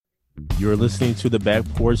You're listening to the Back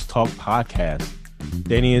Porch Talk podcast.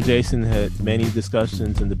 Danny and Jason had many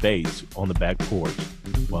discussions and debates on the back porch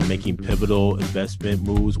while making pivotal investment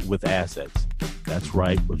moves with assets. That's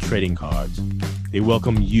right, with trading cards. They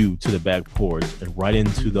welcome you to the back porch and right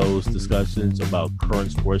into those discussions about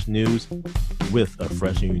current sports news with a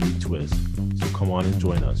fresh and unique twist. So come on and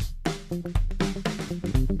join us.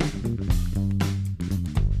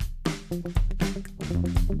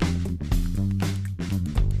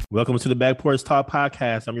 Welcome to the Back Porch Talk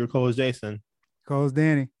podcast. I'm your co-host, Jason. Co-host,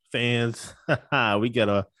 Danny. Fans, we got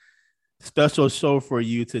a special show for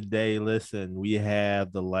you today. Listen, we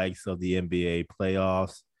have the likes of the NBA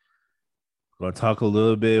playoffs. We're going to talk a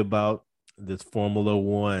little bit about this Formula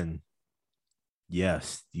One.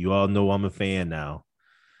 Yes, you all know I'm a fan now.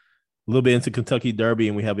 A little bit into Kentucky Derby,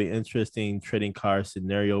 and we have an interesting trading card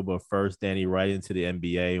scenario. But first, Danny, right into the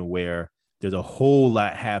NBA, where there's a whole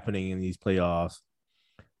lot happening in these playoffs.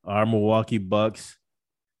 Our Milwaukee Bucks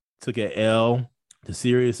took an L. The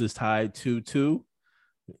series is tied 2-2.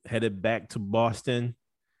 Headed back to Boston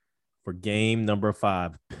for game number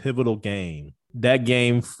 5, pivotal game. That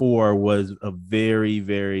game 4 was a very,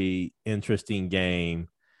 very interesting game.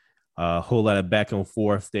 A whole lot of back and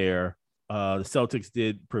forth there. The Celtics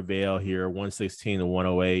did prevail here,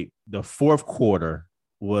 116-108. The fourth quarter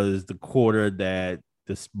was the quarter that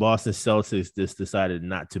the Boston Celtics just decided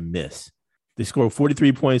not to miss. They scored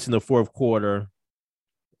 43 points in the fourth quarter.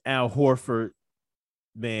 Al Horford,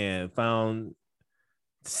 man, found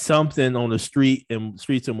something on the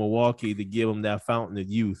streets of Milwaukee to give him that fountain of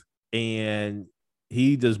youth. And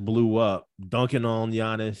he just blew up, dunking on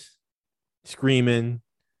Giannis, screaming.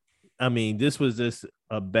 I mean, this was just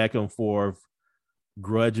a back and forth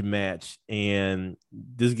grudge match. And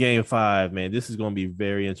this game 5, man, this is going to be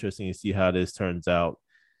very interesting to see how this turns out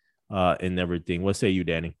and everything. What say you,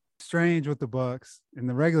 Danny? Strange with the Bucks in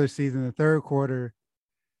the regular season, the third quarter,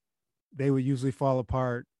 they would usually fall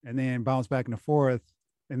apart and then bounce back in the fourth.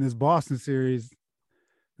 In this Boston series,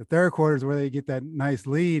 the third quarter is where they get that nice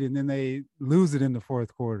lead and then they lose it in the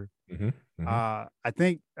fourth quarter. I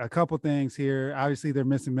think a couple things here. Obviously, they're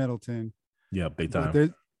missing Middleton. Yeah, big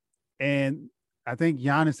time. And I think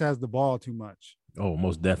Giannis has the ball too much. Oh,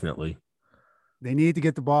 most definitely. They need to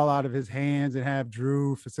get the ball out of his hands and have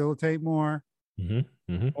Drew facilitate more.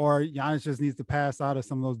 Or Giannis just needs to pass out of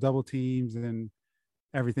some of those double teams and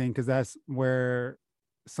everything, because that's where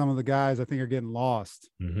some of the guys I think are getting lost.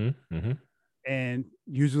 And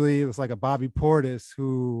usually it's like a Bobby Portis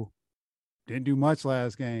who didn't do much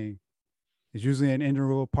last game. Is usually an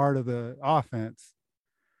integral part of the offense.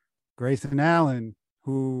 Grayson Allen,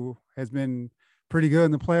 who has been pretty good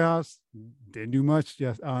in the playoffs, didn't do much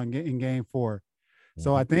just in game 4.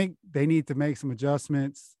 So I think they need to make some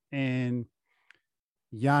adjustments, and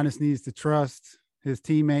Giannis needs to trust his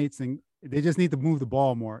teammates, and they just need to move the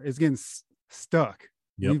ball more. It's getting stuck.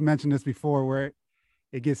 Yep. We've mentioned this before, where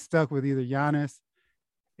it gets stuck with either Giannis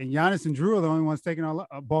and Drew are the only ones taking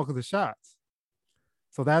a bulk of the shots.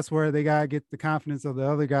 So that's where they got to get the confidence of the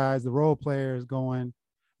other guys, the role players, going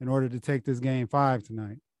in order to take this game 5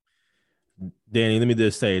 tonight. Danny, let me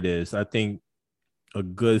just say this. I think a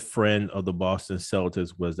good friend of the Boston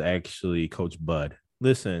Celtics was actually Coach Bud.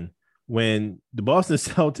 Listen, when the Boston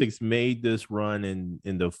Celtics made this run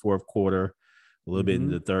in the fourth quarter, a little bit in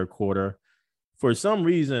the third quarter, for some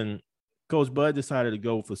reason, Coach Bud decided to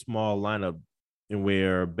go with a small lineup, and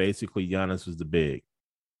where basically Giannis was the big.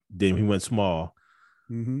 Then he went small.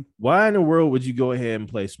 Why in the world would you go ahead and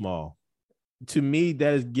play small? To me,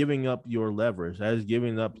 that is giving up your leverage. That is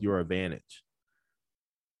giving up your advantage.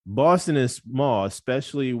 Boston is small,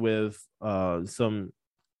 especially with some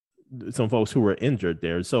folks who were injured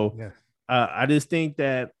there. So I just think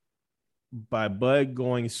that by Bud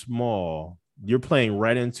going small, you're playing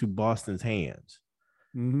right into Boston's hands.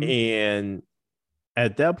 And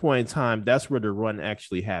at that point in time, that's where the run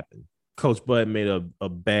actually happened. Coach Bud made a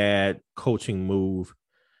bad coaching move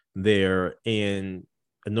there. And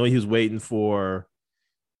I know he was waiting for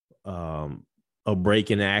a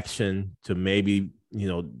break in action to maybe,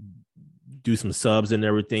 do some subs and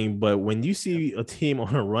everything. But when you see a team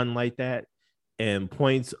on a run like that and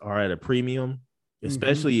points are at a premium,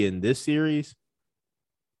 especially in this series,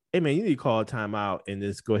 hey, man, you need to call a timeout and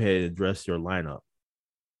just go ahead and address your lineup.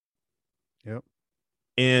 Yep.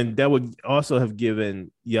 And that would also have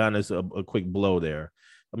given Giannis a quick blow there.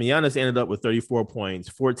 I mean, Giannis ended up with 34 points,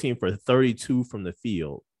 14 for 32 from the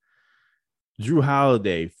field. Drew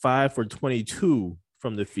Holiday, 5 for 22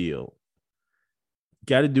 from the field.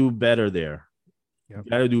 Got to do better there.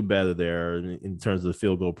 Got to do better there in terms of the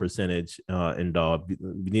field goal percentage. And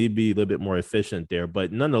we need to be a little bit more efficient there.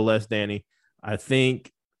 But nonetheless, Danny, I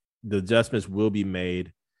think the adjustments will be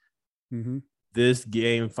made. Mm-hmm. This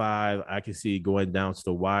game 5, I can see going down to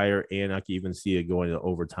the wire, and I can even see it going to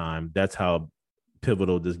overtime. That's how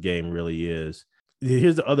pivotal this game really is.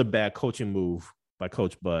 Here's the other bad coaching move by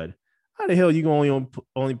Coach Bud. How the hell you going to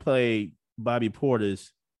only play Bobby Portis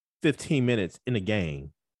 15 minutes in a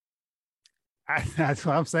game? That's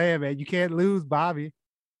what I'm saying, man. You can't lose Bobby.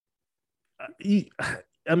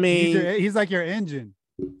 I mean, he's like your engine.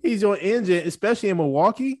 He's your engine, especially in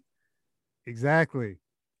Milwaukee. Exactly.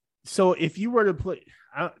 So if you were to play,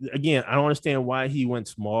 again, I don't understand why he went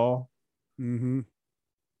small. Mm-hmm.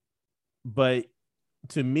 But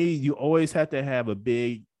to me, you always have to have a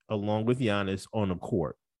big along with Giannis on the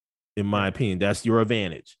court. In my opinion, that's your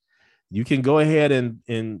advantage. You can go ahead and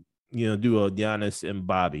do a Giannis and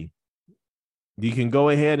Bobby. You can go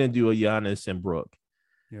ahead and do a Giannis and Brooke.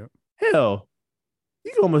 Yep. Hell,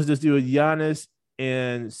 you can almost just do a Giannis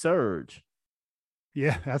and Serge.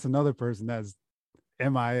 Yeah, that's another person that's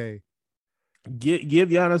MIA. Give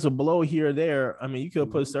Giannis a blow here or there. I mean, you could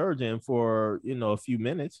put Serge in for a few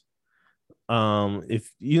minutes. If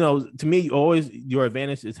to me, always your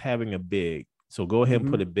advantage is having a big. So go ahead and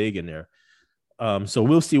put a big in there. So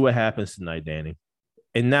we'll see what happens tonight, Danny.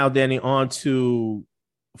 And now, Danny, on to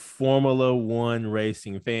Formula One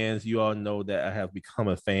racing fans. You all know that I have become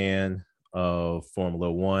a fan of Formula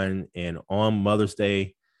One, and on Mother's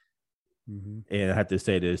Day, and I have to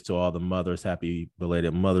say this to all the mothers, happy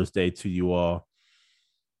belated Mother's Day to you all,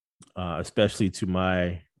 especially to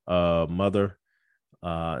my mother,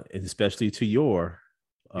 and especially to your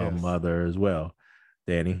mother as well,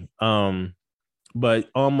 Danny. But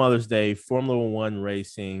on Mother's Day, Formula One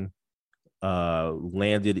racing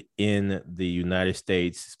landed in the United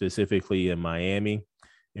States, specifically in Miami,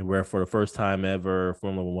 and where for the first time ever,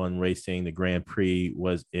 Formula One racing, the Grand Prix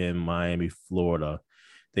was in Miami, Florida.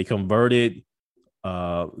 They converted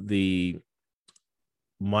the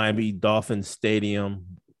Miami Dolphins Stadium,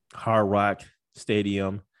 Hard Rock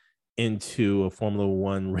Stadium, into a Formula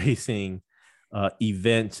One racing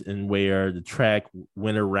event, and where the track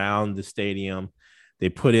went around the stadium. They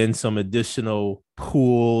put in some additional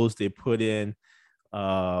pools. They put in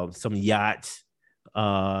some yachts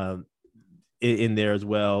in there as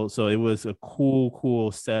well. So it was a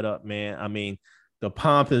cool setup, man. I mean, the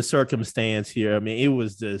pomp and circumstance here. I mean, it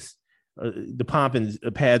was just the pomp and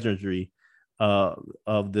pageantry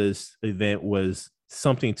of this event was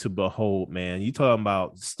something to behold, man. You talking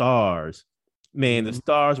about stars, man. The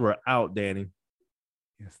stars were out, Danny.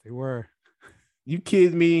 Yes, they were. You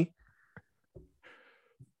kidding me?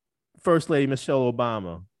 First Lady Michelle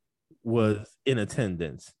Obama was in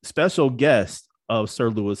attendance. Special guest of Sir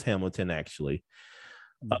Lewis Hamilton, actually.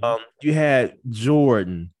 You had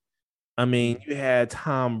Jordan. I mean, you had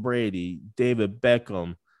Tom Brady, David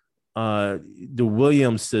Beckham, the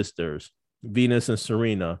Williams sisters, Venus and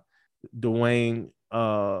Serena, Dwayne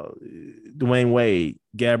Wade,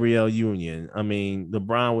 Gabrielle Union. I mean,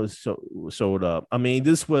 LeBron showed up. I mean,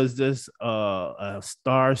 this was just a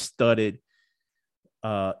star-studded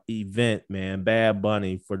event, man. Bad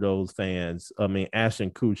Bunny for those fans. I mean,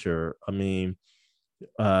 Ashton Kutcher. I mean,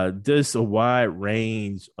 just a wide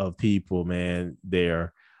range of people, man.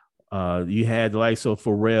 There, you had the likes of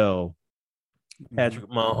Pharrell, Patrick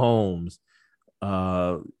Mahomes.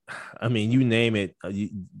 I mean, you name it.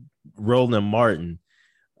 Roland Martin.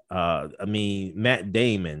 I mean, Matt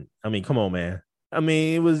Damon. I mean, come on, man. I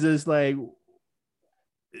mean, it was just like,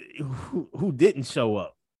 who didn't show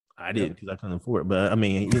up? I didn't, because I couldn't afford it. But I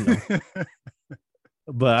mean,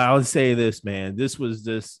 but I would say this, man. This was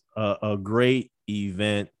just a great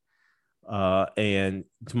event. And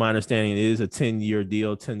to my understanding, it is a 10-year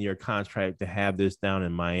deal, 10-year contract to have this down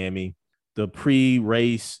in Miami. The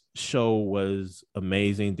pre-race show was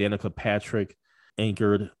amazing. Danica Patrick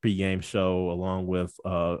anchored pre-game show along with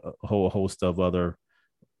a whole host of other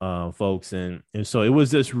folks. And so it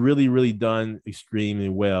was just really, really done extremely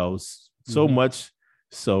well. So much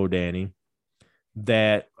so, Danny,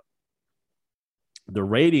 that the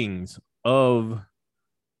ratings of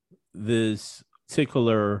this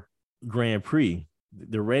particular Grand Prix,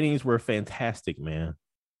 the ratings were fantastic, man.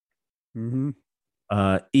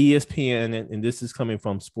 ESPN, and this is coming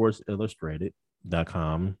from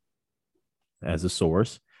SportsIllustrated.com as a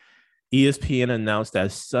source. ESPN announced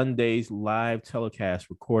that Sunday's live telecast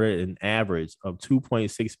recorded an average of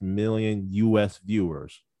 2.6 million U.S.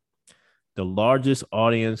 viewers, the largest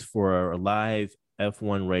audience for a live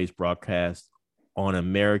F1 race broadcast on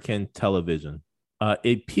American television.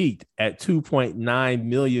 It peaked at 2.9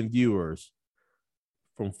 million viewers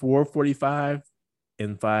from 4:45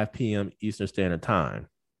 and 5 p.m. Eastern Standard Time.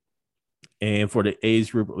 And for the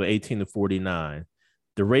age group of 18 to 49,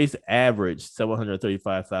 The race averaged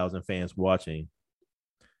 735,000 fans watching.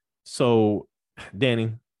 So,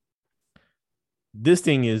 Danny, this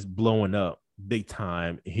thing is blowing up big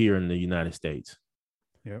time here in the United States.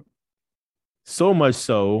 Yep. So much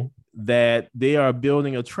so that they are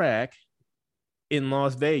building a track in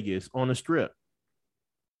Las Vegas on the Strip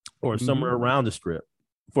or somewhere around the Strip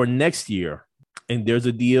for next year. And there's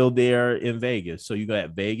a deal there in Vegas. So you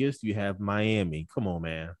got Vegas, you have Miami. Come on,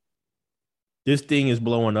 man. This thing is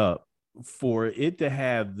blowing up. For it to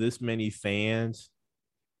have this many fans,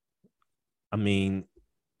 I mean,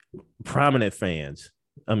 prominent fans,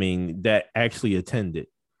 I mean, that actually attended,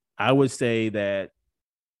 I would say that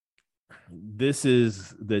this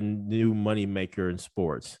is the new moneymaker in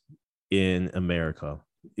sports in America.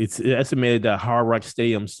 It's estimated that Hard Rock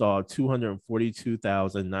Stadium saw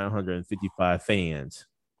 242,955 fans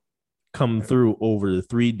come through over the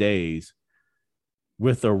 3 days,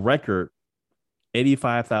 with a record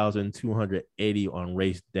 85,280 on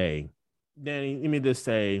race day. Danny, let me just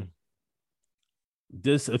say,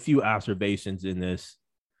 just a few observations in this.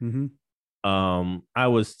 I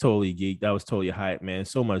was totally geeked. I was totally hyped, man.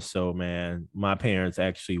 So much so, man, my parents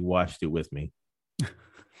actually watched it with me.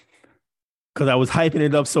 Because I was hyping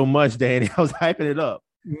it up so much, Danny. I was hyping it up.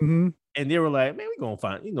 And they were like, man, we're going to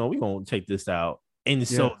find, we're going to take this out. And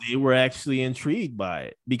so they were actually intrigued by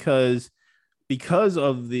it because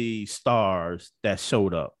of the stars that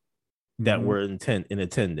showed up that were in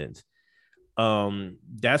attendance.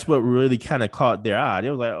 That's what really kind of caught their eye. They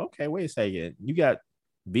were like, okay, wait a second. You got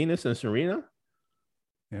Venus and Serena.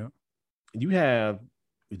 Yeah. You have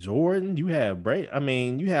Jordan, you have Bray. I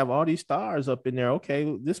mean, you have all these stars up in there.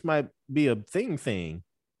 Okay, this might be a thing.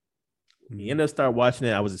 You end up start watching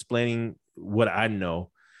it. I was explaining what I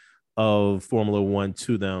know of Formula One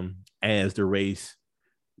to them as the race,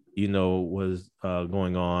 was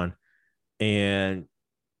going on. And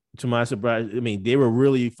to my surprise, I mean, they were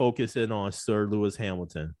really focusing on Sir Lewis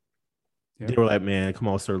Hamilton. Yep. They were like, man, come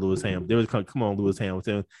on, Sir Lewis Hamilton. They would come on, Lewis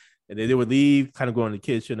Hamilton. And then they would leave, kind of go in the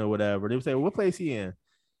kitchen or whatever. They would say, well, what place he in?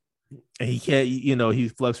 And he can't, he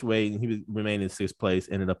fluctuated. He remained in sixth place,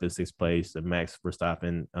 ended up in sixth place. And Max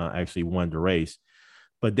Verstappen actually won the race.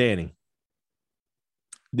 But Danny,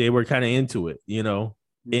 they were kind of into it,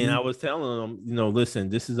 And I was telling them, listen,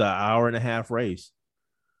 this is an hour and a half race.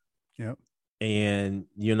 Yep. And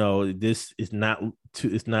this is not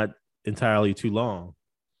it's not entirely too long.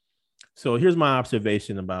 So here's my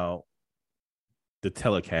observation about the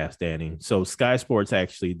telecast, Danny. So Sky Sports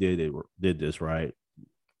actually did this, right?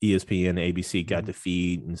 ESPN, ABC got the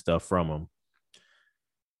feed and stuff from them.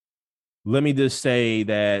 Let me just say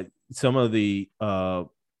that some of the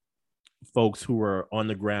folks who were on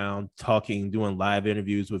the ground talking, doing live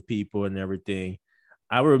interviews with people and everything.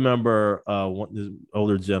 I remember this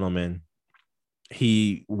older gentleman.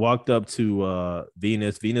 He walked up to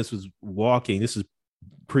Venus. Venus was walking. This is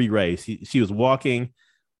pre-race. She was walking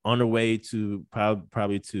on her way to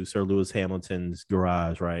probably to Sir Lewis Hamilton's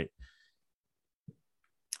garage, right?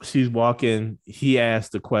 She's walking. He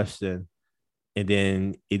asked the question, and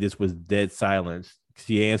then it just was dead silence.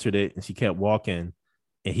 She answered it, and she kept walking,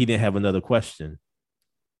 and he didn't have another question.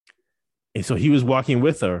 And so he was walking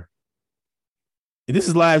with her. And this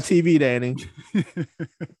is live TV, Danny.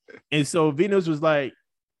 And so Venus was like,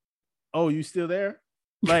 "Oh, you still there?"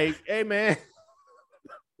 Like, "Hey, man."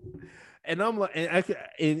 And I'm like,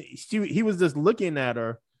 he was just looking at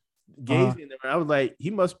her, gazing at her. I was like, he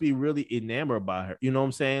must be really enamored by her. You know what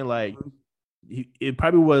I'm saying? Like, it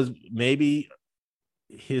probably was maybe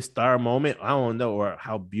his star moment. I don't know, or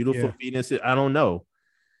how beautiful Venus is. I don't know.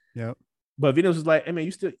 Yeah. But Venus was like, "Hey, man,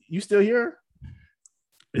 you still here?"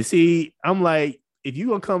 You see, I'm like, if you're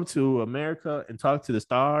gonna come to America and talk to the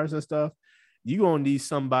stars and stuff, you're gonna need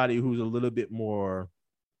somebody who's a little bit more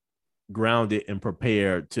grounded and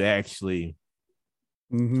prepared to actually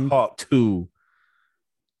talk to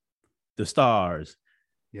the stars.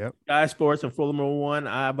 Yep. Sky Sports and Formula One,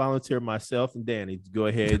 I volunteer myself and Danny to go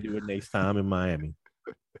ahead and do it next time in Miami.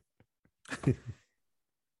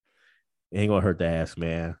 Ain't gonna hurt to ask,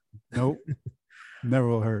 man. Nope. Never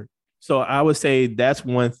will hurt. So I would say that's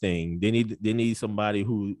one thing. They need somebody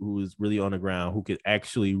who is really on the ground, who could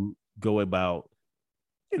actually go about,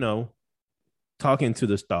 talking to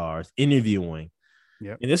the stars, interviewing.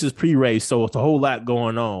 Yeah. And this is pre-race, so it's a whole lot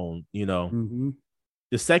going on,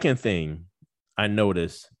 The second thing I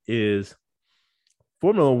noticed is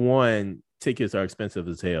Formula One tickets are expensive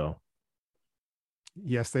as hell.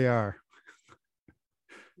 Yes, they are.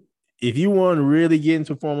 If you want to really get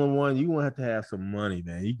into Formula One, you're going to have some money,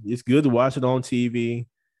 man. It's good to watch it on TV.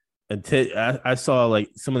 And I saw like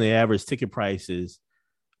some of the average ticket prices.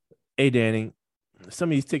 Hey, Danny, some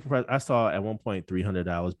of these ticket prices I saw at one point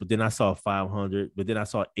 $300, but then I saw 500, but then I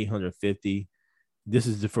saw 850. This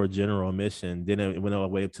is for general admission. Then it went all the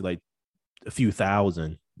way up to like a few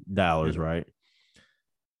 $1,000, right?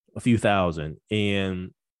 A few thousand.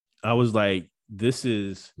 And I was like, this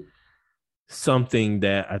is something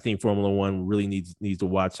that I think Formula One really needs to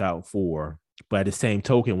watch out for. But at the same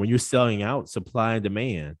token, when you're selling out, supply and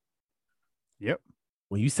demand. Yep.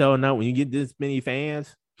 When you selling out, when you get this many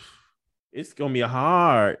fans, it's gonna be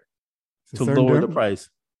hard to lower the price.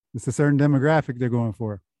 It's a certain demographic they're going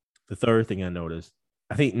for. The third thing I noticed,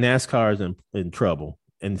 I think NASCAR is in trouble,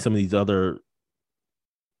 and some of these other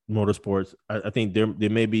motorsports, I think they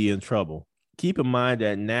may be in trouble. Keep in mind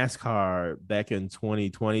that NASCAR back in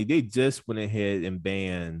 2020, they just went ahead and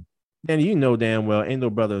banned. And you know damn well, ain't no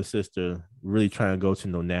brother or sister really trying to go to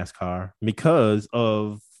no NASCAR because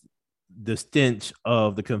of the stench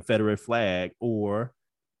of the Confederate flag or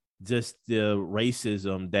just the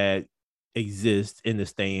racism that exists in the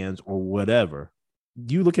stands or whatever.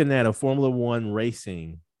 You looking at a Formula One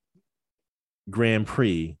racing Grand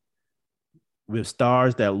Prix with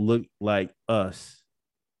stars that look like us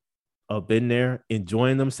up in there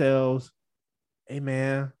enjoying themselves. Hey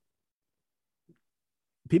man,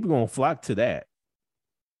 people gonna flock to that.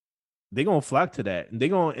 They're gonna flock to that, and they're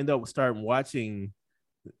gonna end up starting watching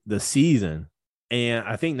the season. And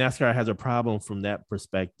I think NASCAR has a problem from that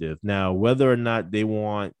perspective. Now, whether or not they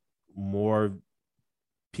want more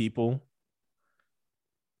people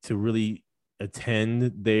to really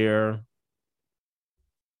attend their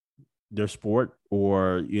sport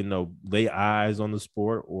or, you know, lay eyes on the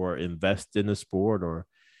sport or invest in the sport or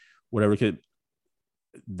whatever,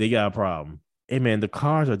 they got a problem. Hey, man, the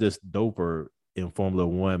cars are just doper in Formula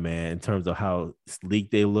One, man, in terms of how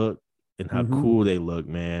sleek they look and how cool they look,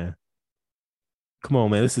 man. Come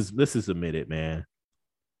on, man. This is admitted, man.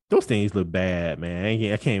 Those things look bad, man.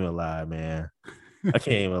 I can't even lie, man. I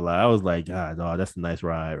can't even lie. I was like, God, oh, that's a nice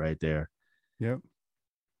ride right there. Yep.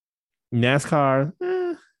 NASCAR,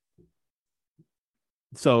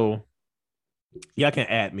 So y'all can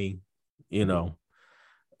at me, you know,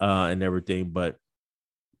 and everything, but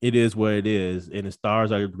it is what it is. And the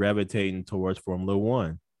stars are gravitating towards Formula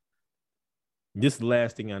One. This is the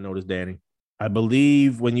last thing I noticed, Danny. I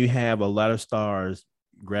believe when you have a lot of stars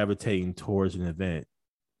gravitating towards an event,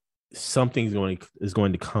 something is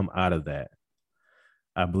going to come out of that.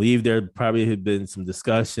 I believe there probably have been some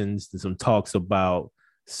discussions and some talks about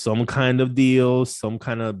some kind of deal, some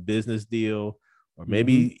kind of business deal, or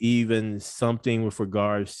maybe even something with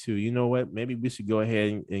regards to, you know what, maybe we should go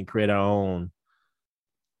ahead and create our own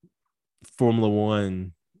Formula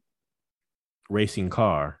One racing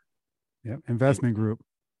car. Yep.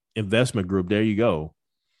 Investment group. There you go.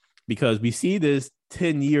 Because we see this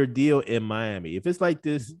 10-year deal in Miami. If it's like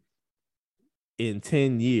this in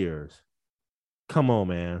 10 years, come on,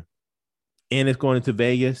 man. And it's going into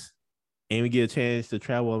Vegas and we get a chance to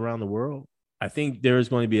travel around the world. I think there is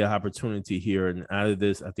going to be an opportunity here. And out of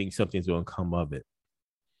this, I think something's going to come of it.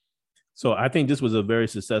 So I think this was a very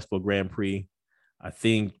successful Grand Prix. I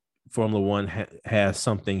think Formula One has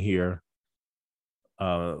something here.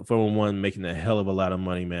 Formula One making a hell of a lot of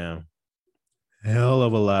money, man. Hell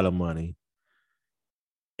of a lot of money.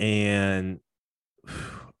 And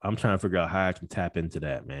I'm trying to figure out how I can tap into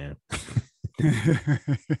that, man.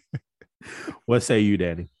 What say you,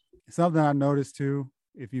 Danny? Something I noticed too,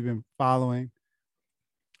 if you've been following,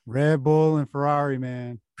 Red Bull and Ferrari,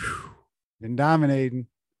 man, been dominating.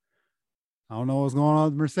 I don't know what's going on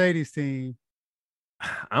with the Mercedes team.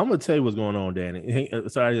 I'm going to tell you what's going on, Danny. Hey,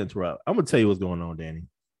 sorry to interrupt. I'm going to tell you what's going on, Danny.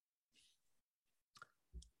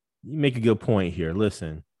 You make a good point here.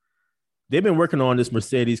 Listen, they've been working on this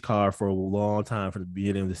Mercedes car for a long time from the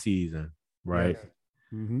beginning of the season, right? Yes.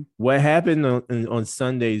 Mm-hmm. What happened on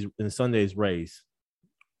Sunday's race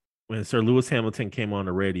when Sir Lewis Hamilton came on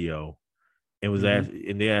the radio and was asked,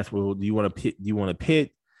 and they asked, "Well, do you want to pit? Do you want to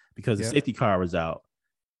pit because the safety car was out?"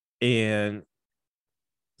 And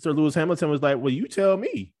Sir Lewis Hamilton was like, "Well, you tell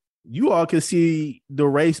me. You all can see the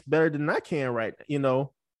race better than I can, right? You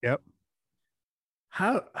know." Yep.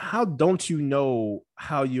 How don't you know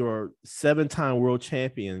how your 7-time world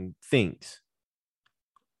champion thinks?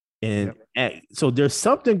 And so there's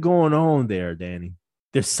something going on there, Danny.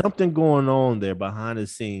 There's something going on there behind the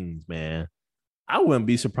scenes, man. I wouldn't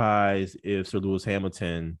be surprised if Sir Lewis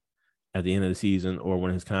Hamilton at the end of the season or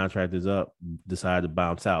when his contract is up decide to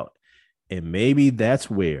bounce out. And maybe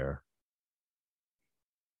that's where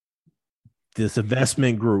this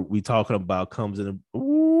investment group we talking about comes in.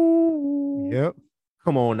 Yep.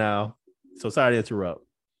 Come on now. So sorry to interrupt.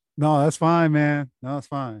 No, that's fine, man. No, it's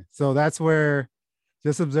fine. So that's where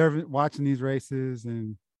just observing, watching these races,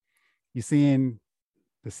 and you're seeing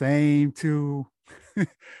the same two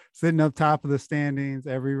sitting up top of the standings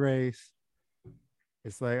every race.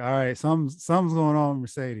 It's like, all right, something's going on with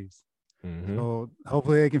Mercedes. Mm-hmm. So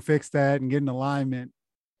hopefully they can fix that and get an alignment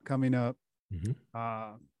coming up.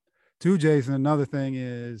 Mm-hmm. To Jason, another thing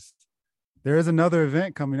is there is another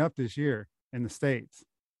event coming up this year in the States.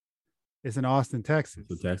 It's in Austin, Texas.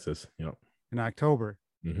 Texas, yep. In October.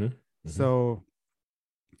 Mm-hmm. Mm-hmm. So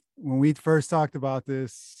when we first talked about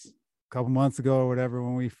this a couple months ago or whatever,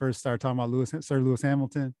 when we first started talking about Sir Lewis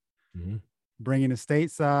Hamilton, mm-hmm. bringing the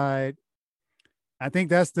stateside, I think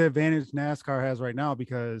that's the advantage NASCAR has right now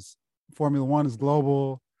because Formula One is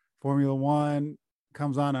global. Formula One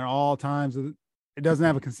comes on at all times. It doesn't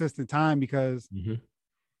have a consistent time because mm-hmm.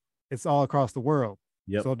 it's all across the world.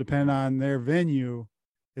 Yep. So depending on their venue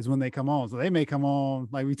is when they come on. So they may come on,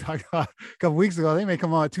 like we talked about a couple weeks ago, they may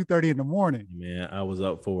come on at 2:30 in the morning. Man, I was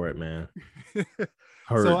up for it, man.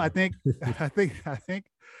 So I think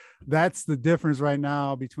that's the difference right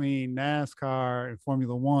now between NASCAR and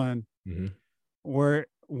Formula One, mm-hmm. where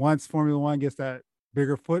once Formula One gets that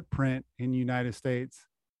bigger footprint in the United States,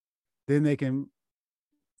 then they can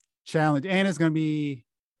challenge, and it's going to be,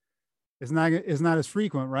 it's not as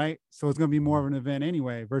frequent, right? So it's going to be more of an event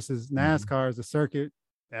anyway, versus NASCAR is a circuit.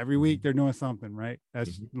 Every week they're doing something, right?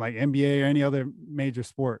 That's mm-hmm. like NBA or any other major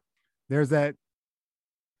sport. There's that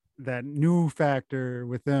new factor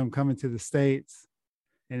with them coming to the States,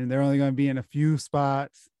 and they're only going to be in a few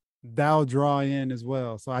spots. That'll draw in as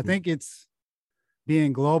well. So I think it's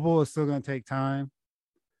being global is still going to take time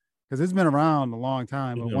because it's been around a long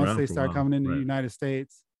time. But once they start coming into the United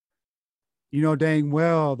States, you know dang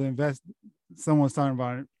well someone's talking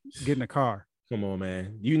about getting a car. Come on,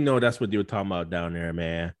 man. You know that's what they were talking about down there,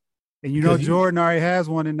 man. And you know Jordan already has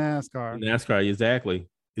one in NASCAR. NASCAR,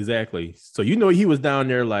 exactly. So you know he was down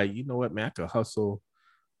there like, you know what, man, I could hustle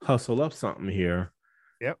up something here.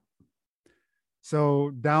 Yep.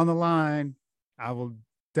 So down the line, I will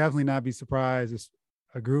definitely not be surprised if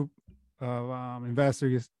a group of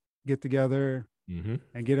investors get together mm-hmm.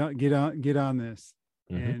 and get on this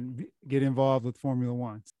mm-hmm. and get involved with Formula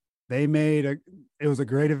One. They it was a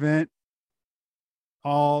great event.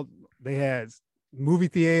 They had movie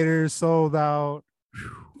theaters sold out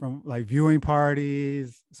from like viewing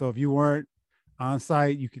parties. So if you weren't on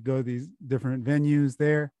site, you could go to these different venues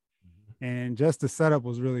there. Mm-hmm. And just the setup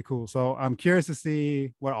was really cool. So I'm curious to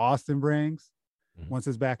see what Austin brings mm-hmm. once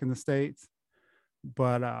it's back in the States.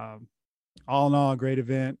 But all in all, a great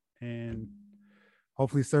event. And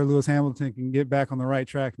hopefully Sir Lewis Hamilton can get back on the right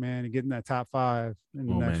track, man, and get in that top 5 in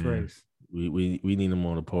the next race. We need him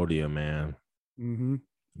on the podium, man. Mm-hmm.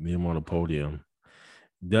 Need him on the podium.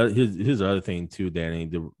 Here's the other thing too, Danny.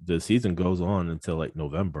 The season goes on until like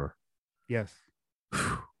November. Yes.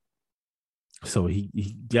 So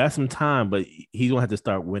he got some time, but he's gonna have to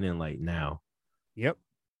start winning like now. Yep.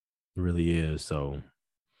 It really is. So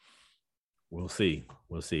we'll see.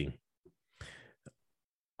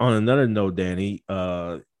 On another note, Danny,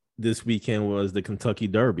 this weekend was the Kentucky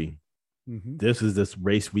Derby. Mm-hmm. This is this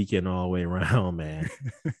race weekend all the way around, man.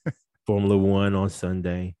 Formula One on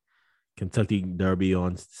Sunday, Kentucky Derby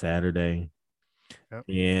on Saturday. Yep.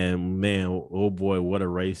 And man, oh boy, what a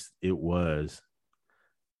race it was.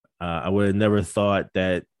 I would have never thought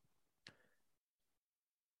that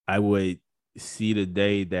I would see the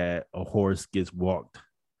day that a horse gets walked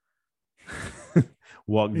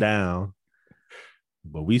down.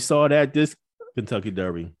 But we saw that this Kentucky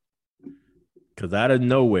Derby, because out of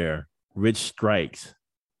nowhere, Rich Strikes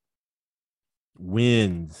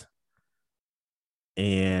wins.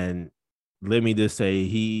 And let me just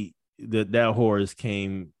say, that horse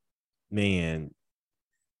came, man,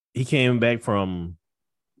 he came back from,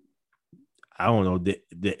 I don't know,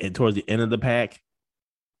 towards the end of the pack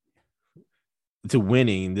to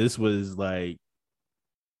winning. This was like,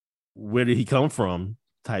 where did he come from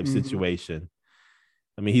type mm-hmm. situation.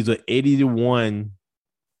 I mean, he's an 80-1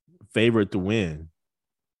 favorite to win,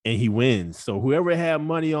 and he wins. So whoever had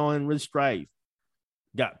money on Rich Strikes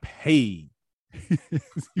got paid.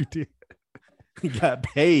 You did. He got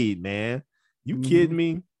paid, man. You mm-hmm. kidding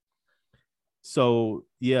me? So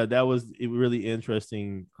yeah, that was really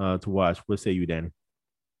interesting to watch. What say you, Danny?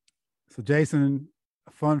 So Jason,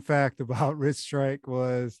 a fun fact about Rich Strike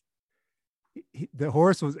was the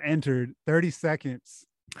horse was entered 30 seconds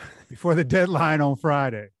before the deadline on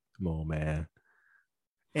Friday. Come on, man.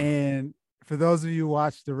 And for those of you who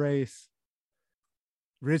watched the race,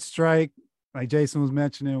 Rich Strike, like Jason was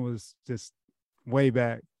mentioning, was just way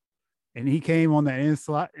back. And he came on the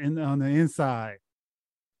inside.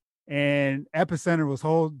 And Epicenter was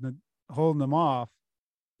holding them off.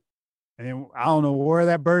 And I don't know where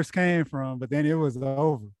that burst came from, but then it was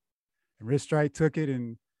over. And Rich Strike took it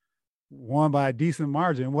and won by a decent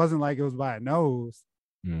margin. It wasn't like it was by a nose.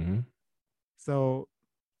 Mm-hmm. So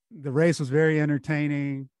the race was very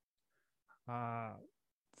entertaining.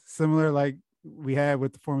 Similar like we had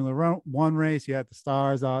with the Formula One race, you had the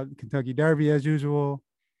stars out Kentucky Derby as usual,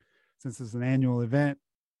 since it's an annual event.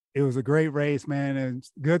 It was a great race, man, and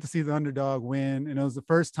it's good to see the underdog win. And it was the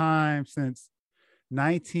first time since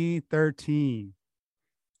 1913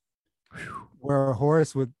 where a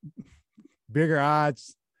horse with bigger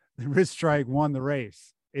odds than Rich Strike won the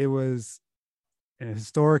race. It was an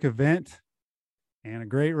historic event and a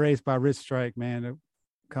great race by Rich Strike, man, to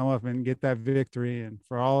come up and get that victory. And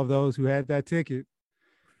for all of those who had that ticket,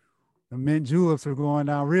 the mint juleps are going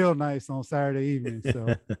down real nice on Saturday evening.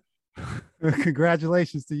 So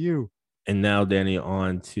congratulations to you. And now, Danny,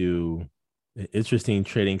 on to an interesting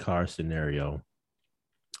trading car scenario.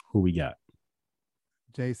 Who we got?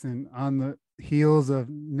 Jason, on the heels of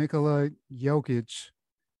Nikola Jokic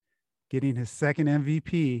getting his second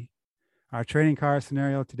MVP, our trading car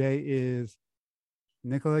scenario today is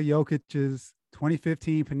Nikola Jokic's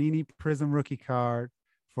 2015 Panini Prism rookie card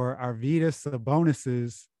for Arvydas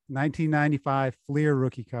Sabonis's 1995 Fleer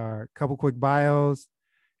rookie card. Couple quick bios.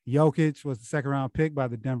 Jokic was the second round pick by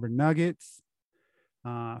the Denver Nuggets,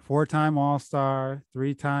 4-time All-Star,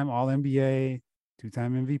 3-time All-NBA,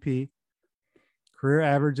 2-time MVP. Career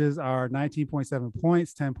averages are 19.7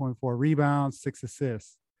 points, 10.4 rebounds, 6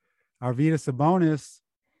 assists. Arvydas Sabonis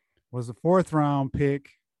was the 4th round pick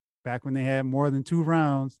back when they had more than 2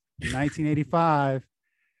 rounds in 1985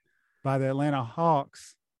 by the Atlanta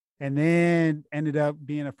Hawks, and then ended up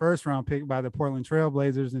being a 1st round pick by the Portland Trail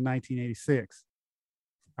Blazers in 1986.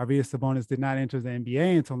 Arvydas Sabonis did not enter the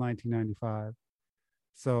NBA until 1995.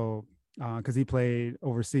 So, because he played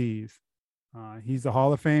overseas. He's a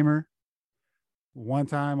Hall of Famer,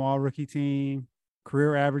 1-time all rookie team.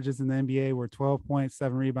 Career averages in the NBA were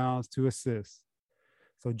 12.7 rebounds, 2 assists.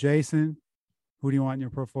 So, Jason, who do you want in your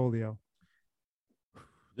portfolio?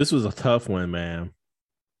 This was a tough one, man.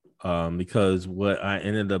 Because what I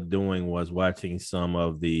ended up doing was watching some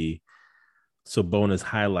of the Sabonis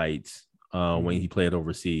highlights when he played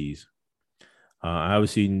overseas. I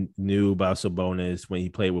obviously knew about Sabonis when he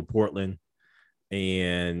played with Portland,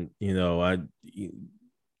 and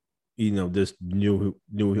just knew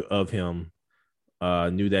of him.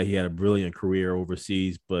 Knew that he had a brilliant career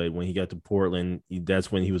overseas, but when he got to Portland,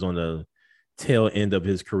 that's when he was on the tail end of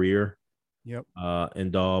his career. Yep.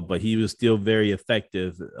 And all, but he was still very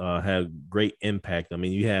effective. Had great impact. I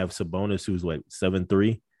mean, you have Sabonis, who's what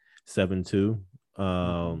 7'3",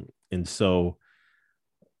 7'2", and so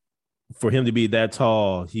for him to be that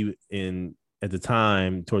tall, at the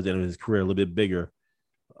time towards the end of his career, a little bit bigger.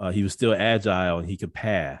 He was still agile and he could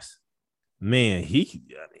pass. Man,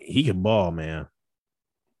 he can ball, man.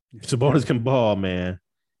 Sabonis can ball, man.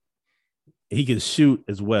 He can shoot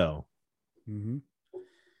as well. Mm-hmm.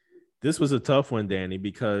 This was a tough one, Danny,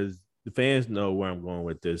 because the fans know where I'm going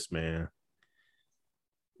with this, man.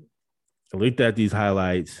 I looked at these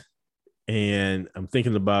highlights, and I'm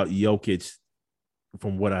thinking about Jokic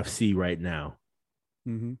from what I see right now.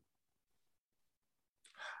 Mm-hmm.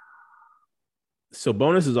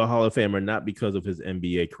 Sabonis is a Hall of Famer not because of his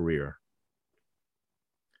NBA career.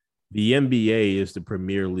 The NBA is the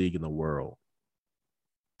premier league in the world,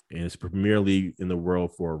 and it's the premier league in the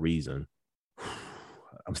world for a reason.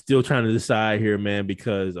 I'm still trying to decide here, man,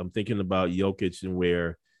 because I'm thinking about Jokic and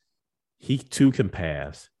where he too can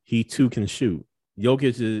pass. He too can shoot.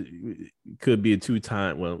 Jokic could be a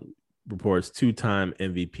 2-time, reports 2-time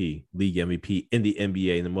MVP, league MVP in the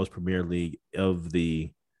NBA, in the most premier league of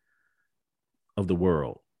the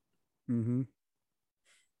world. Mm-hmm.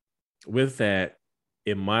 With that,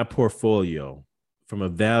 in my portfolio, from a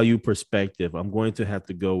value perspective, I'm going to have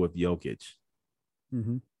to go with Jokic.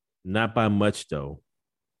 Mm-hmm. Not by much, though,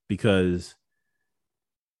 because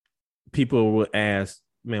people will ask,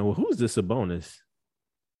 man, well, who's this Sabonis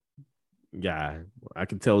guy? I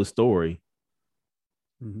can tell the story.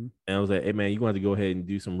 Mm-hmm. And I was like, hey, man, you're going to have to go ahead and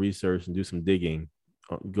do some research and do some digging.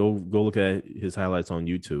 Go look at his highlights on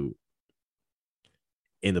YouTube.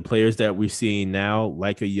 And the players that we're seeing now,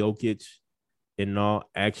 like a Jokic and all,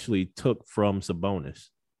 actually took from Sabonis.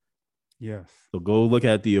 Yes. So go look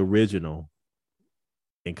at the original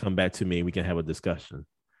and come back to me. We can have a discussion.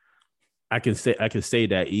 I can say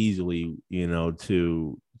that easily,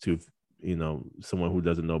 to someone who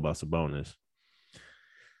doesn't know about Sabonis.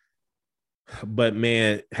 But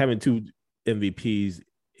man, having 2 MVPs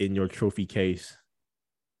in your trophy case,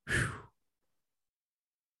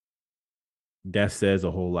 that says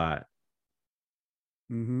a whole lot.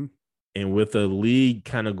 Mm-hmm. And with the league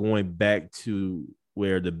kind of going back to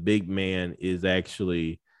where the big man is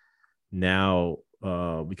actually now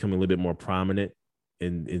becoming a little bit more prominent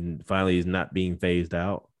and finally is not being phased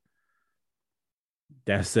out,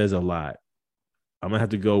 that says a lot. I'm going to have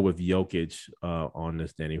to go with Jokic on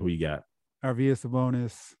this, Danny. Who you got? Arvydas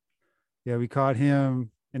Sabonis. Yeah, we caught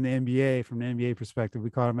him in the NBA from the NBA perspective. We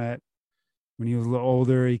caught him when he was a little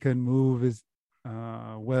older. He couldn't move as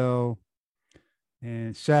well.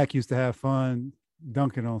 And Shaq used to have fun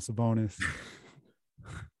dunking on Sabonis.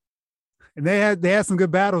 And they had some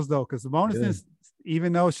good battles though, because Sabonis,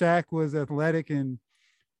 even though Shaq was athletic and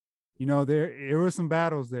there were some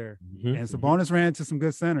battles there. Mm-hmm, and Sabonis ran into some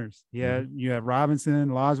good centers. You had Robinson,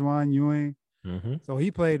 Olajuwon, Ewing. Mm-hmm. So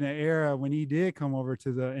he played in an era when he did come over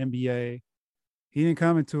to the NBA. He didn't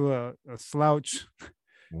come into a slouch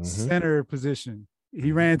center position.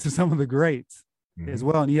 He ran into some of the greats as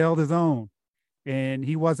well, and he held his own. And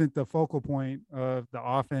he wasn't the focal point of the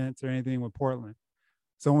offense or anything with Portland.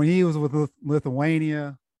 So when he was with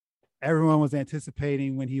Lithuania, everyone was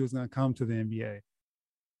anticipating when he was going to come to the NBA.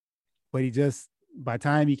 But by the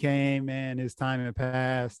time he came, man, his time had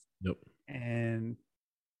passed. Yep. And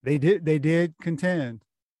they did contend.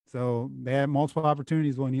 So they had multiple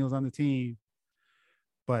opportunities when he was on the team.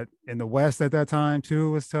 But in the West at that time,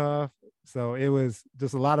 too, was tough. So it was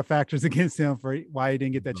just a lot of factors against him for why he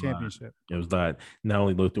didn't get that championship. It was not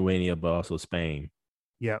only Lithuania, but also Spain.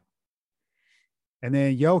 Yep. And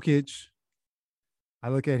then Jokic, I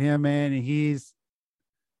look at him, man, and he's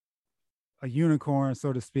a unicorn,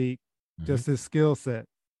 so to speak, just his skill set.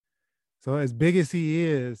 So as big as he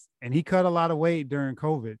is, and he cut a lot of weight during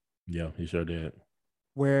COVID. Yeah, he sure did.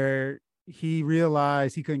 Where he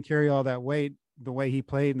realized he couldn't carry all that weight the way he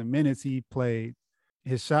played in the minutes he played.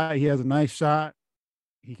 His shot, he has a nice shot.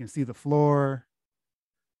 He can see the floor.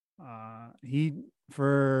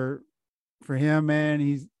 For him, man,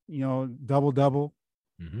 he's double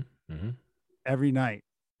every night.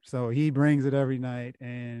 So he brings it every night,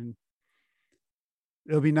 and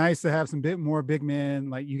it'll be nice to have some bit more big men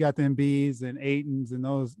like you got the Embiids and Aytons and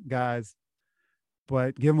those guys,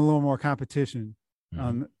 but give them a little more competition.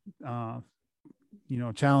 Challenge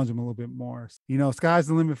him a little bit more. Sky's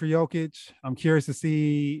the limit for Jokic. I'm curious to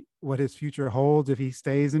see what his future holds if he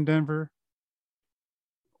stays in Denver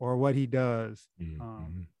or what he does.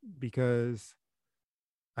 Because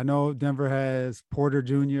I know Denver has Porter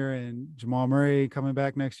Jr. and Jamal Murray coming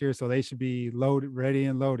back next year, so they should be ready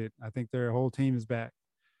and loaded. I think their whole team is back.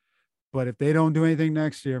 But if they don't do anything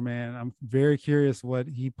next year, man, I'm very curious what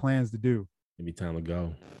he plans to do. Maybe time to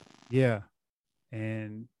go. Yeah.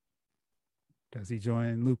 And does he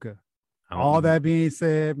join Luka? All that being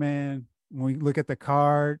said, man, when we look at the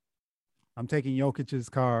card, I'm taking Jokic's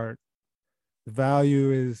card. The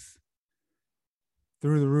value is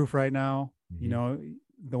through the roof right now.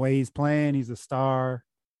 The way he's playing, he's a star.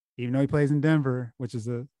 Even though he plays in Denver, which is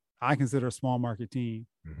I consider a small market team,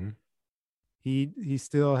 he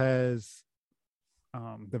still has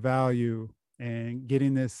the value, and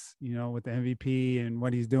getting this, with the MVP and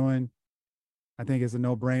what he's doing, I think is a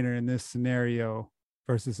no-brainer in this scenario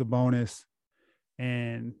versus Sabonis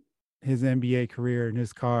and his NBA career and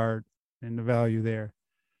his card and the value there.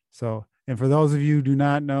 So, and for those of you who do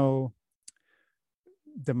not know,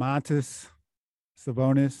 Domantas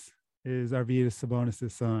Sabonis is Arvydas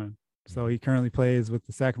Sabonis' son. So he currently plays with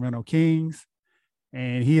the Sacramento Kings,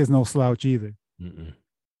 and he is no slouch either. Nope.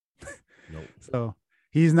 So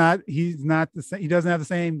he's not the same. He doesn't have the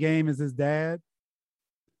same game as his dad,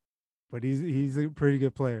 but he's a pretty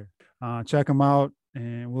good player. Check him out,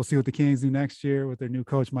 and we'll see what the Kings do next year with their new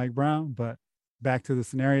coach, Mike Brown. But back to the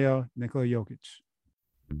scenario, Nikola Jokic.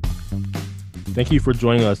 Thank you for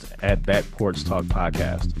joining us at Back Porch Talk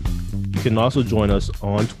Podcast. You can also join us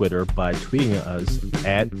on Twitter by tweeting us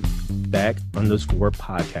at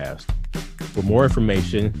 @back_podcast. For more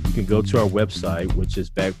information, you can go to our website, which is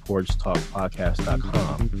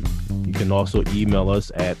backporchtalkpodcast.com. You can also email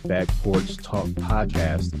us at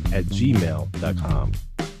backporchtalkpodcast@gmail.com.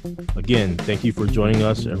 Again, thank you for joining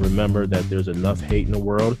us, and remember that there's enough hate in the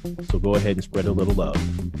world, so go ahead and spread a little love.